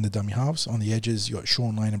in the dummy halves. On the edges, you got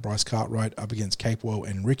Sean Lane and Bryce Cartwright up against Capewell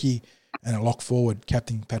and Ricky. And at lock forward,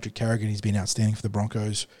 Captain Patrick Carrigan, he's been outstanding for the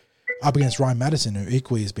Broncos, up against Ryan Madison, who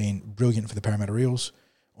equally has been brilliant for the Parramatta Eels.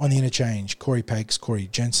 On the interchange, Corey Pakes, Corey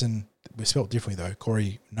Jensen. We're spelled differently, though.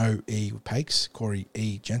 Corey, no E, Pakes. Corey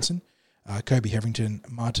E. Jensen. Kobe Hetherington,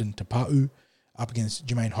 Martin Tapau. Up against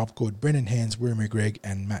Jermaine Hopgood, Brendan Hands, Wirimu Gregg,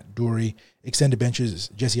 and Matt Dury. Extended benches,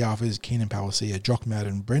 Jesse Arthurs, Keenan Palacia, Jock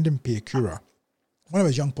Madden, Brendan Piakura. One of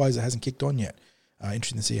those young players that hasn't kicked on yet.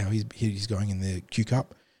 Interesting to see how he's going in the Q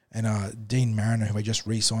Cup. And Dean Mariner, who I just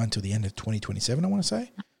re-signed till the end of 2027, I want to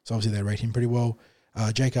say. So obviously they rate him pretty well.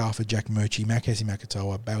 Jake Arthur, Jack Murchie, Makasi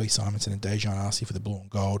Makatoa, Bailey Simonson, and Dejan Arce for the Blue and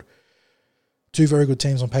Gold. 2 very good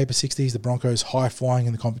teams on paper, 60s. The Broncos high-flying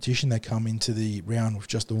in the competition. They come into the round with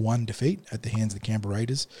just the 1 defeat at the hands of the Canberra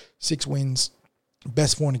Raiders. 6 wins,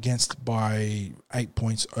 best for and against by 8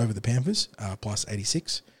 points over the Panthers, plus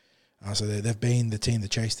 86. So they've been the team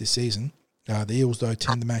that chased this season. The Eels, though,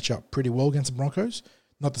 tend to match up pretty well against the Broncos.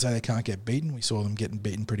 Not to say they can't get beaten. We saw them getting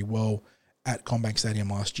beaten pretty well at Combank Stadium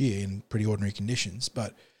last year in pretty ordinary conditions.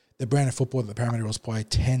 But the brand of football that the Parramatta Eels play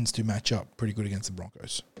tends to match up pretty good against the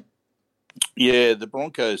Broncos. Yeah, the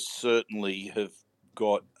Broncos certainly have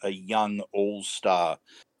got a young all-star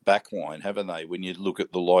backline, haven't they? When you look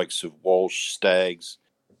at the likes of Walsh, Staggs,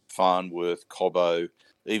 Farnworth, Cobbo,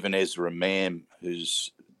 even Ezra Mam,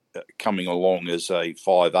 who's coming along as a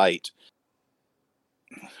 5'8".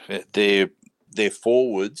 They're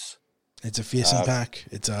forwards. It's a fearsome pack.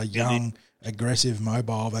 It's a young, aggressive,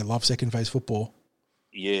 mobile. They love second-phase football.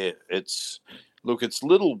 Yeah, it's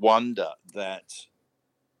little wonder that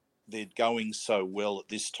they're going so well at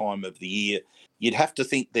this time of the year. You'd have to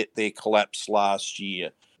think that their collapse last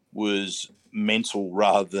year was mental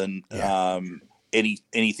rather than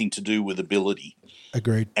anything to do with ability.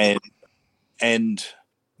 Agreed. And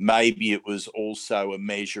maybe it was also a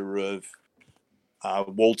measure of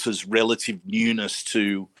Walter's relative newness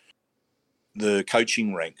to the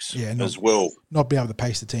coaching ranks as well. Not be able to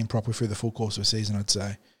pace the team properly through the full course of a season, I'd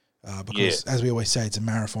say. Because, as we always say, it's a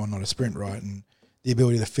marathon, not a sprint, right? And the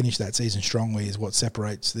ability to finish that season strongly is what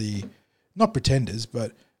separates the, not pretenders,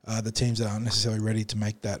 but the teams that aren't necessarily ready to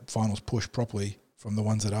make that finals push properly from the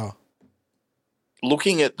ones that are.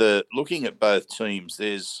 Looking at both teams,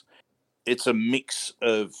 it's a mix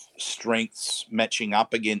of strengths matching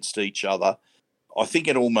up against each other. I think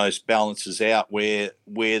it almost balances out where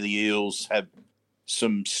the Eels have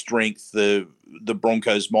some strength. The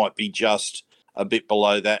Broncos might be just a bit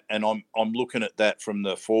below that, and I'm looking at that from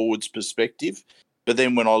the forwards perspective. But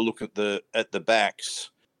then when I look at the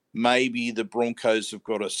backs, maybe the Broncos have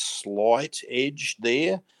got a slight edge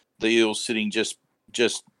there. The Eels sitting just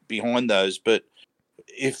behind those. But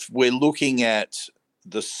if we're looking at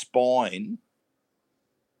the spine,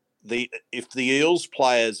 if the Eels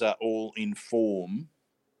players are all in form,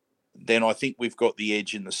 then I think we've got the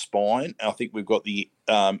edge in the spine. I think we've got the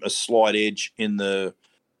a slight edge in the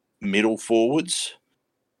middle forwards.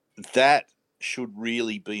 That should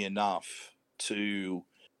really be enough to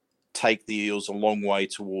take the Eels a long way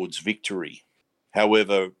towards victory.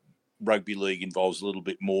 However, rugby league involves a little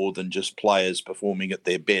bit more than just players performing at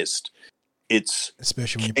their best. It's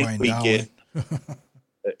especially when you're playing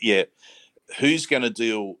Darwin. Who's going to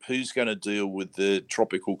deal with the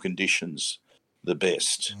tropical conditions the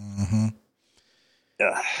best? Mm-hmm.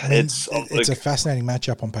 It's a fascinating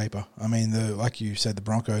matchup on paper. I mean, like you said, the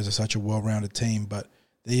Broncos are such a well-rounded team, but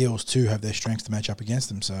the Eels too have their strengths to match up against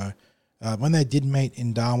them. So when they did meet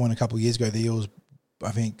in Darwin a couple of years ago, the Eels,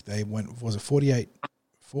 I think they went, was it 48-4,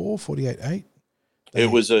 48-8?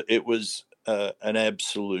 It was an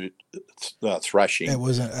absolute thrashing. It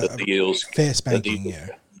was the Eels, fair spanking, yeah.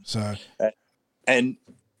 So, and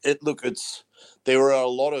there are a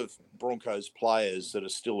lot of Broncos players that are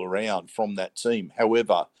still around from that team.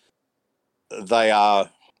 However, they are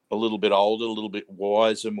a little bit older, a little bit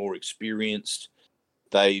wiser, more experienced.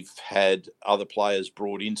 They've had other players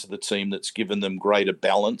brought into the team that's given them greater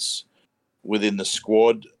balance within the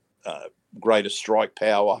squad, greater strike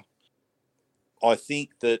power. I think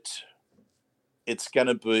that it's going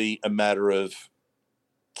to be a matter of,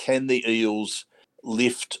 can the Eels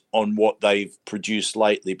lift on what they've produced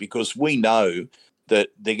lately? Because we know that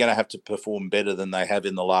they're going to have to perform better than they have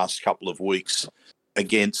in the last couple of weeks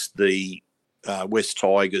against the West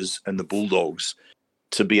Tigers and the Bulldogs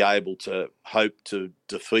to be able to hope to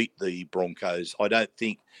defeat the Broncos. I don't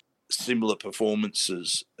think similar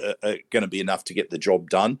performances are going to be enough to get the job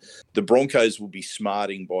done. The Broncos will be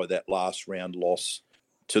smarting by that last round loss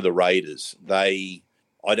to the Raiders.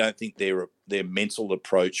 I don't think their mental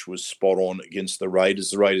approach was spot on against the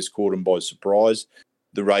Raiders. The Raiders caught them by surprise.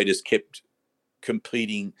 The Raiders kept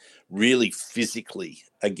competing really physically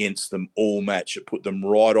against them all match. It put them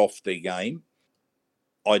right off their game.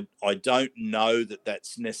 I don't know that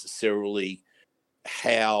that's necessarily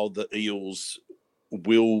how the Eels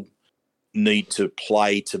will need to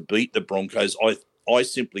play to beat the Broncos. I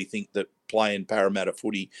simply think that playing Parramatta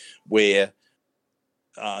footy where,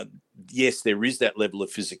 yes, there is that level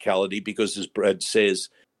of physicality because, as Brad says,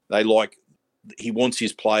 he wants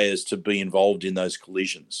his players to be involved in those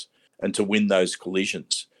collisions and to win those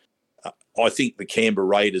collisions. I think the Canberra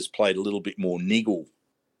Raiders played a little bit more niggle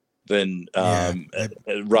than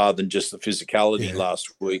rather than just the physicality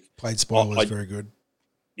last week. Played spoilers very good.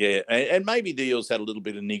 Yeah, and maybe the Eels had a little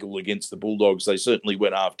bit of niggle against the Bulldogs. They certainly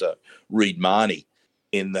went after Reid Marnie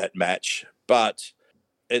in that match. But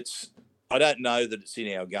I don't know that it's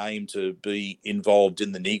in our game to be involved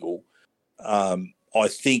in the niggle. I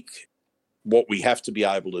think what we have to be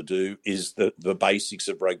able to do is the basics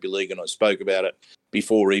of rugby league, and I spoke about it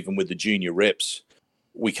before, even with the junior reps.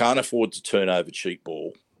 We can't afford to turn over cheap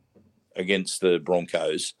ball against the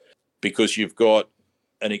Broncos because you've got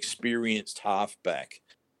an experienced halfback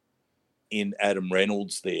in Adam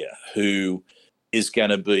Reynolds there who is going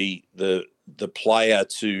to be the player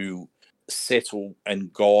to settle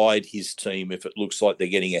and guide his team if it looks like they're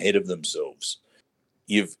getting ahead of themselves.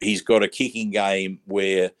 He's got a kicking game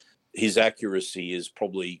where his accuracy is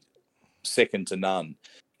probably second to none.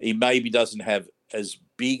 He maybe doesn't have as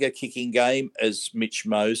big a kicking game as Mitch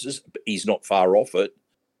Moses. But he's not far off it,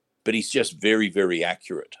 but he's just very, very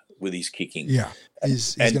accurate with his kicking. Yeah.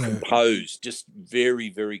 He's composed, just very,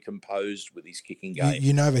 very composed with his kicking game.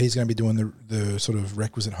 You know that he's going to be doing the sort of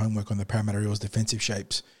requisite homework on the Parramatta Eels defensive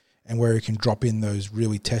shapes and where he can drop in those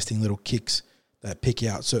really testing little kicks that pick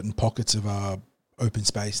out certain pockets of open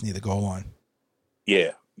space near the goal line.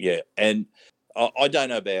 Yeah, yeah. And I don't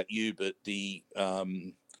know about you, but the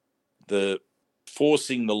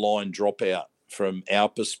forcing the line dropout from our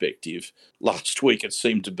perspective last week, it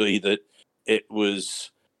seemed to be that it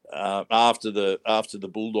was after the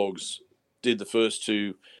Bulldogs did the first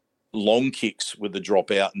two long kicks with the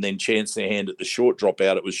dropout and then chanced their hand at the short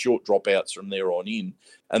dropout. It was short dropouts from there on in,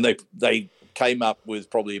 and they came up with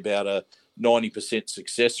probably about a 90%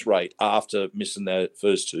 success rate after missing their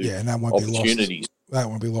first two and that won't opportunities. Be lost. That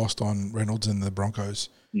won't be lost on Reynolds and the Broncos.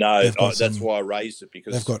 No, that's why I raised it,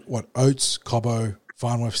 because they've got Oates, Cobbo,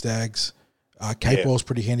 Farnworth Stags. Cape Ball's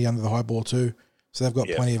pretty handy under the high ball too. So they've got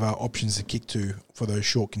plenty of options to kick to for those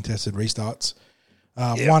short contested restarts.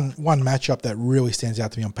 One matchup that really stands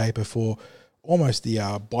out to me on paper for almost the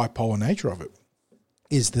bipolar nature of it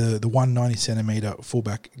is the 190 centimetre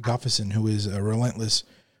fullback Gufferson, who is a relentless,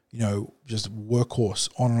 just workhorse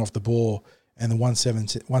on and off the ball, and the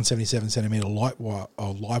 177 centimetre live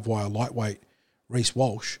wire lightweight Reece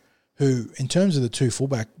Walsh, who, in terms of the two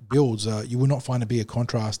fullback builds, you will not find to be a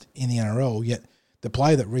contrast in the NRL, yet the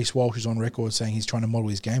player that Reece Walsh is on record saying he's trying to model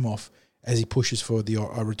his game off as he pushes for the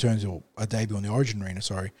returns or a debut on the Origin arena,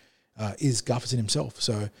 is Gufferson himself.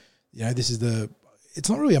 So, this is it's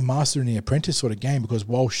not really a master and the apprentice sort of game, because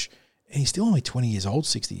Walsh, and he's still only 20 years old,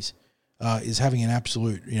 60s, is having an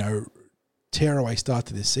absolute, tearaway start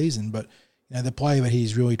to this season. But, the player that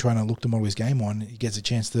he's really trying to look to model his game on, he gets a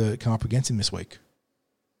chance to come up against him this week.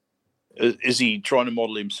 Is he trying to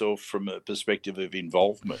model himself from a perspective of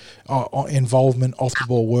involvement? Involvement, off the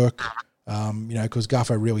ball work, because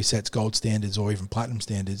Guffo really sets gold standards or even platinum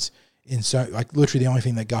standards. Literally the only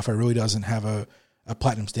thing that Guffo really doesn't have a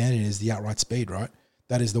platinum standard is the outright speed, right?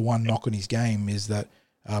 That is the one knock on his game, is that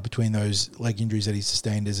between those leg injuries that he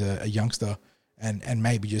sustained as a youngster and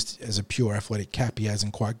maybe just as a pure athletic cap, he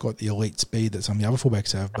hasn't quite got the elite speed that some of the other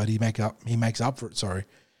fullbacks have, but he makes up for it,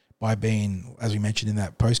 by being, as we mentioned in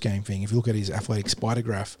that post-game thing, if you look at his athletic spider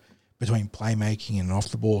graph between playmaking and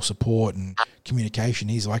off-the-ball support and communication,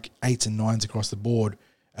 he's like 8s and 9s across the board,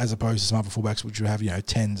 as opposed to some other fullbacks which would have,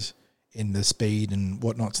 10s in the speed and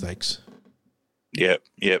whatnot stakes. Yep.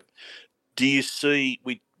 Do you see,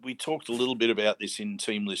 we talked a little bit about this in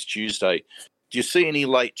Team List Tuesday, do you see any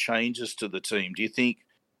late changes to the team? Do you think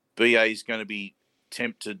BA is going to be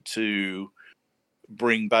tempted to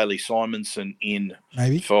bring Bailey Simonson in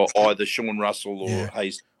maybe for either Sean Russell or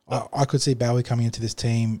Hayes? I could see Bailey coming into this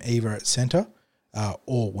team either at centre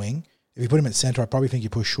or wing. If you put him at centre, I probably think you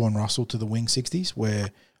push Sean Russell to the wing 60s, where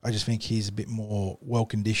I just think he's a bit more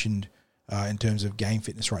well-conditioned in terms of game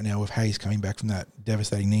fitness right now, with Hayes coming back from that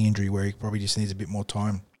devastating knee injury where he probably just needs a bit more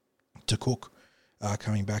time to cook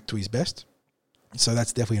coming back to his best. So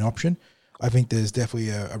that's definitely an option. I think there's definitely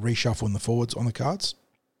a reshuffle in the forwards on the cards.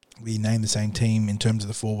 We named the same team in terms of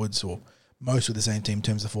the forwards, or most of the same team in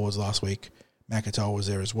terms of the forwards last week. McIntyre was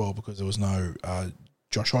there as well because there was no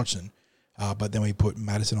Josh Hodgson. But then we put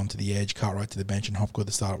Madison onto the edge, Cartwright to the bench, and Hopgood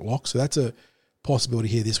the start at lock. So that's a possibility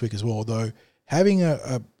here this week as well. Though having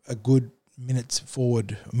a good minutes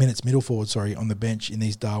middle forward, on the bench in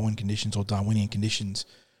these Darwin conditions or Darwinian conditions,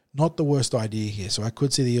 not the worst idea here. So I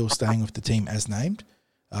could see the Eels staying with the team as named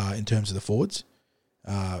in terms of the forwards.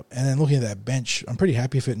 And then looking at that bench, I'm pretty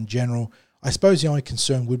happy with it in general. I suppose the only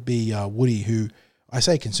concern would be Woody, who, I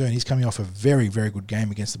say concern, he's coming off a very, very good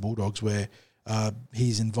game against the Bulldogs, where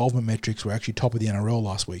his involvement metrics were actually top of the NRL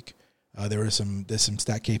last week. There's some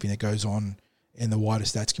stat keeping that goes on in the wider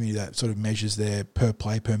stats community that sort of measures their per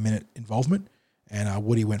play, per minute involvement. And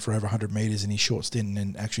Woody went for over 100 metres in his short stint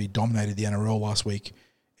and actually dominated the NRL last week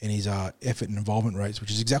in his effort and involvement rates, which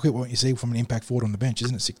is exactly what you see from an impact forward on the bench,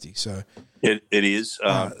 isn't it, 60? So it is.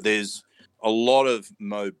 There's a lot of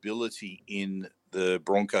mobility in the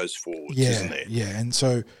Broncos forwards, isn't there? Yeah, and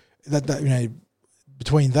so that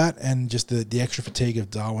between that and just the extra fatigue of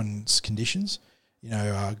Darwin's conditions,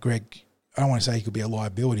 Greg, I don't want to say he could be a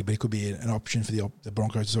liability, but he could be an option for the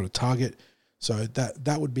Broncos to sort of target. So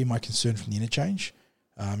that would be my concern from the interchange.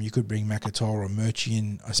 You could bring McIntyre or Murchie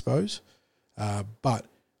in, I suppose, but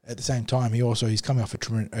at the same time, he's coming off a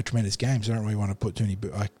tremendous game, so I don't really want to put too many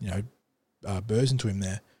burrs into him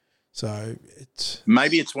there. So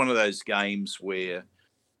maybe it's one of those games where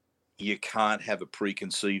you can't have a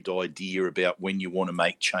preconceived idea about when you want to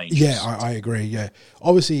make changes. Yeah, I agree. Yeah,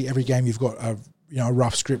 obviously every game you've got a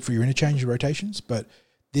rough script for your interchange rotations, but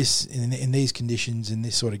this in these conditions in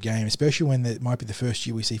this sort of game, especially when it might be the first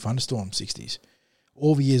year we see thunderstorm 60s.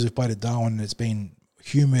 All the years we've played at Darwin, it's been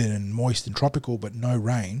humid and moist and tropical, but no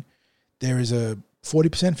rain. There is a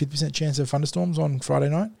 40%, 50% chance of thunderstorms on Friday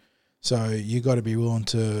night. So you got to be willing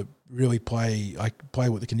to really play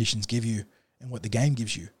what the conditions give you and what the game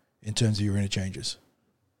gives you. in terms of your interchanges.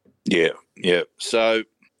 Yeah. So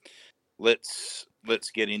let's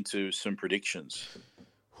get into some predictions.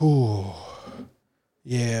 Ooh.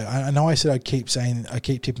 Yeah, I know I said I keep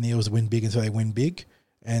tipping the Eels to win big until they win big,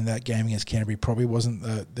 and that game against Canterbury probably wasn't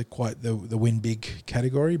the win big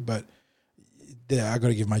category, but I got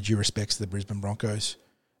to give my due respects to the Brisbane Broncos.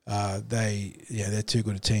 They're too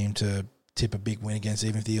good a team to tip a big win against,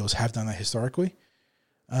 even if the Eels have done that historically.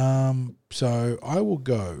 So I will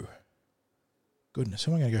go. Goodness,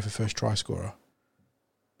 who am I going to go for first try scorer?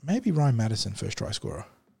 Maybe Ryan Madison, first try scorer.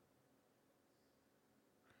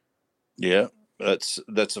 Yeah, that's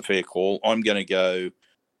a fair call. I'm going to go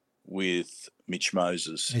with Mitch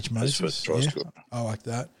Moses. As first try scorer. I like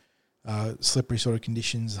that. Slippery sort of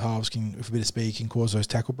conditions, halves can, with a bit of speed, can cause those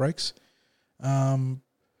tackle breaks. I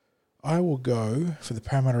will go for the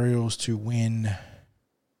Parramatta Eels to win.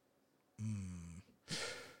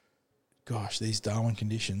 Gosh, these Darwin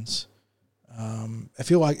conditions. It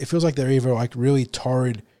feels like they're either like really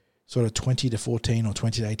torrid, sort of 20-14 or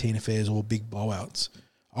 20-18 affairs, or big blowouts.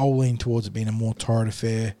 I'll lean towards it being a more torrid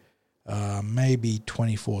affair, maybe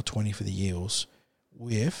 24-20 for the Eels.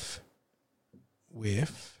 With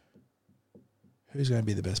who's going to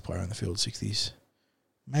be the best player on the field? 60s.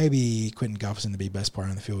 Maybe Quentin Gufferson to be best player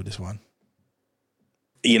on the field this one.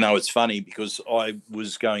 You know, it's funny because I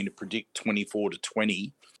was going to predict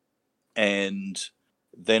 24-20, and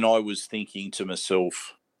then I was thinking to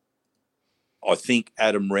myself, I think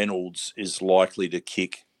Adam Reynolds is likely to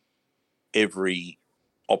kick every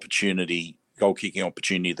goal kicking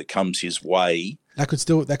opportunity that comes his way. That could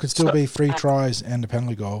still be 3 tries and a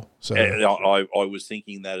penalty goal. So I was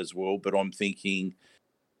thinking that as well, but I'm thinking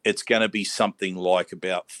it's going to be something like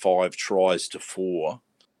about 5 tries to 4.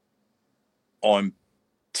 I'm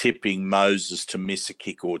tipping Moses to miss a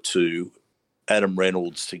kick or 2, Adam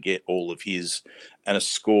Reynolds to get all of his, and a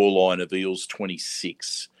scoreline of Eels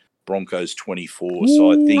 26, Broncos 24. Ooh.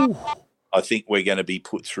 So I think we're going to be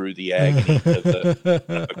put through the agony of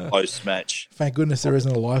a close match. Thank goodness there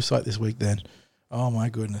isn't a live site this week then. Oh my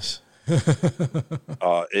goodness. Look,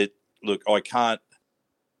 I can't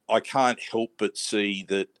help but see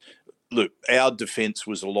that. Look, our defence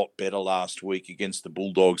was a lot better last week against the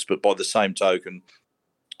Bulldogs, but by the same token,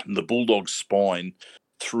 the Bulldogs' spine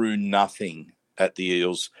threw nothing at the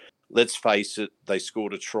Eels. Let's face it, they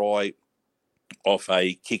scored a try off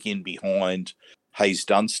a kick in behind Hayes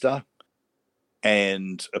Dunster.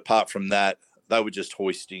 And apart from that, they were just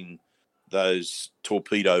hoisting those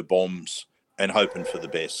torpedo bombs and hoping for the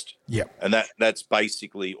best. Yeah. And that's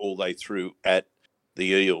basically all they threw at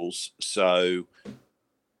the Eels. So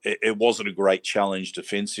it wasn't a great challenge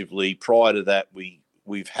defensively. Prior to that,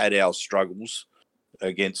 we've had our struggles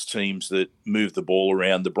against teams that move the ball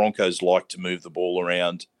around. The Broncos like to move the ball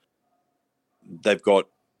around. They've got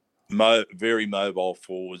very mobile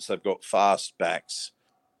forwards. They've got fast backs.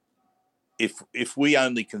 If we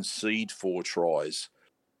only concede 4 tries,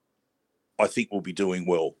 I think we'll be doing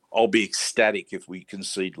well. I'll be ecstatic if we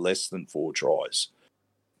concede less than 4 tries,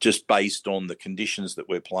 just based on the conditions that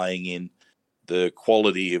we're playing in, the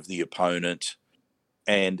quality of the opponent,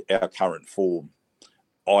 and our current form.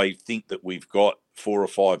 I think that we've got 4 or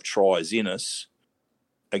 5 tries in us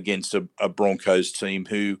against a Broncos team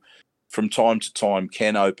who, from time to time,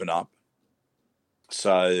 can open up.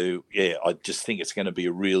 So, yeah, I just think it's going to be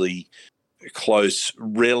a really close,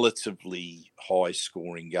 relatively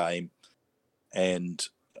high-scoring game. And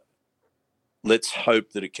let's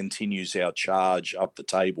hope that it continues our charge up the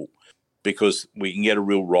table, because we can get a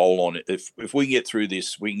real roll on it. If we get through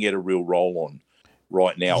this, we can get a real roll on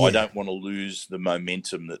right now. Yeah. I don't want to lose the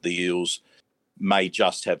momentum that the Eels may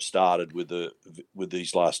just have started with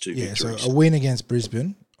these last 2 victories. So a win against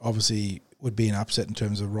Brisbane obviously would be an upset in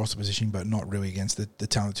terms of roster positioning, but not really against the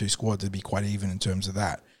talented 2 squads. It'd be quite even in terms of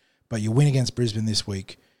that. But you win against Brisbane this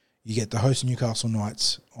week. You get the host Newcastle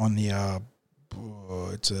Knights on the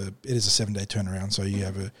it is a 7-day turnaround, so you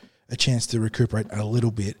have a chance to recuperate a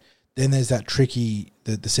little bit. Then there's that tricky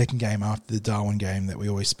the second game after the Darwin game that we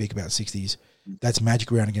always speak about, 60s. That's Magic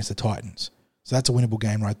Round against the Titans. So that's a winnable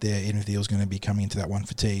game right there, even if the Eels going to be coming into that one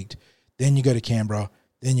fatigued. Then you go to Canberra.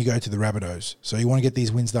 Then you go to the Rabbitohs. So you want to get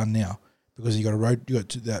these wins done now, because you got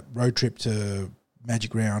that road trip to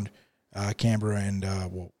Magic Round, Canberra, and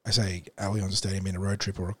I say Allianz Stadium being a road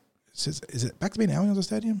trip, or is it back to being Allianz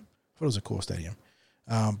Stadium? I thought it was a core stadium.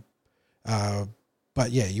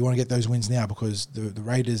 But yeah, you want to get those wins now, because the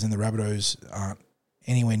Raiders and the Rabbitohs aren't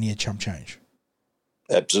anywhere near chump change.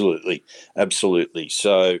 Absolutely.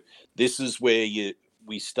 So this is where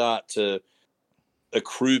we start to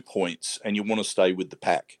accrue points, and you want to stay with the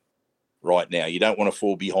pack right now. You don't want to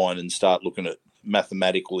fall behind and start looking at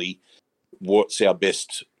mathematically what's our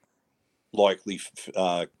best likely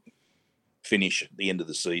finish at the end of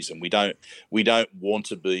the season. We don't want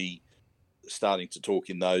to be starting to talk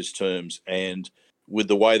in those terms. And with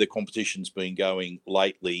the way the competition's been going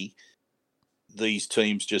lately, these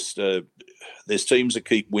teams just there's teams that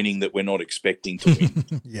keep winning that we're not expecting to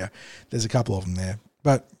win. Yeah, there's a couple of them there.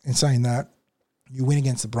 But in saying that, you win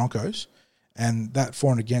against the Broncos, and that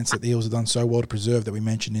for and against that the Eels have done so well to preserve that we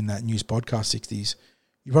mentioned in that news podcast 60s,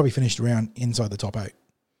 you probably finished around inside the top 8.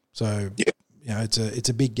 So, it's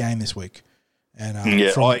a big game this week. And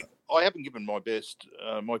I haven't given my best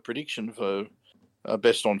my prediction for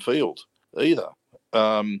best on field either.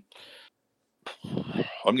 I'm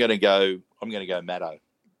going to go Maddo.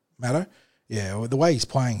 Maddo? Yeah, well, the way he's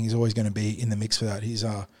playing, he's always going to be in the mix for that. He's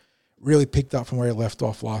really picked up from where he left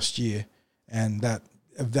off last year, and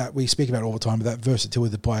that we speak about all the time, but that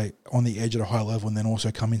versatility to play on the edge at a high level and then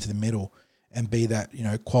also come into the middle and be that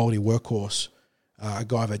quality workhorse, a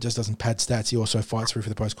guy that just doesn't pad stats, he also fights through for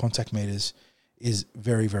the post-contact meters, is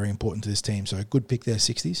very, very important to this team. So good pick there,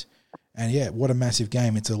 60s. And yeah, what a massive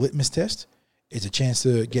game. It's a litmus test. It's a chance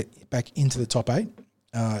to get back into the top 8,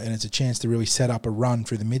 and it's a chance to really set up a run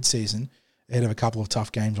through the mid-season ahead of a couple of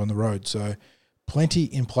tough games on the road. So plenty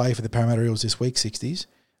in play for the Parramatta Eels this week, 60s.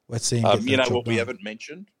 Let's see him get what we haven't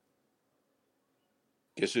mentioned?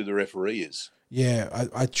 Guess who the referee is? Yeah,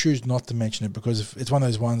 I choose not to mention it because it's one of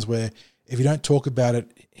those ones where if you don't talk about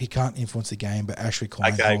it, he can't influence the game, but Ashley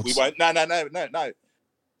Klein we won't. No.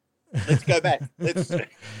 Let's go back. Let's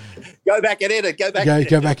go back and edit. Go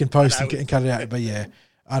back and post and cut it out. But yeah,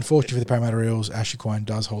 unfortunately for the Parramatta Eels, Ashley Klein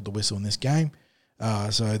does hold the whistle in this game.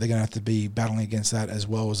 So they're going to have to be battling against that as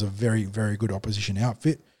well as a very, very good opposition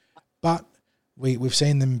outfit. But we've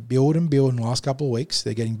seen them build in the last couple of weeks.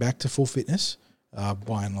 They're getting back to full fitness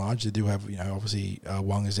by and large. They do have, obviously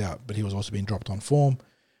Wang is out, but he was also being dropped on form.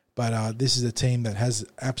 But this is a team that has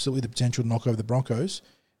absolutely the potential to knock over the Broncos.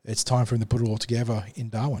 It's time for them to put it all together in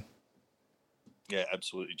Darwin. Yeah,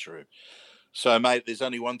 absolutely true. So, mate, there's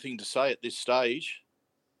only one thing to say at this stage.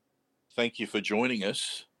 Thank you for joining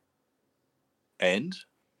us. And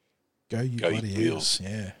go bloody Eels.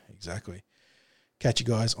 Yeah, exactly. Catch you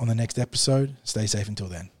guys on the next episode. Stay safe until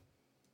then.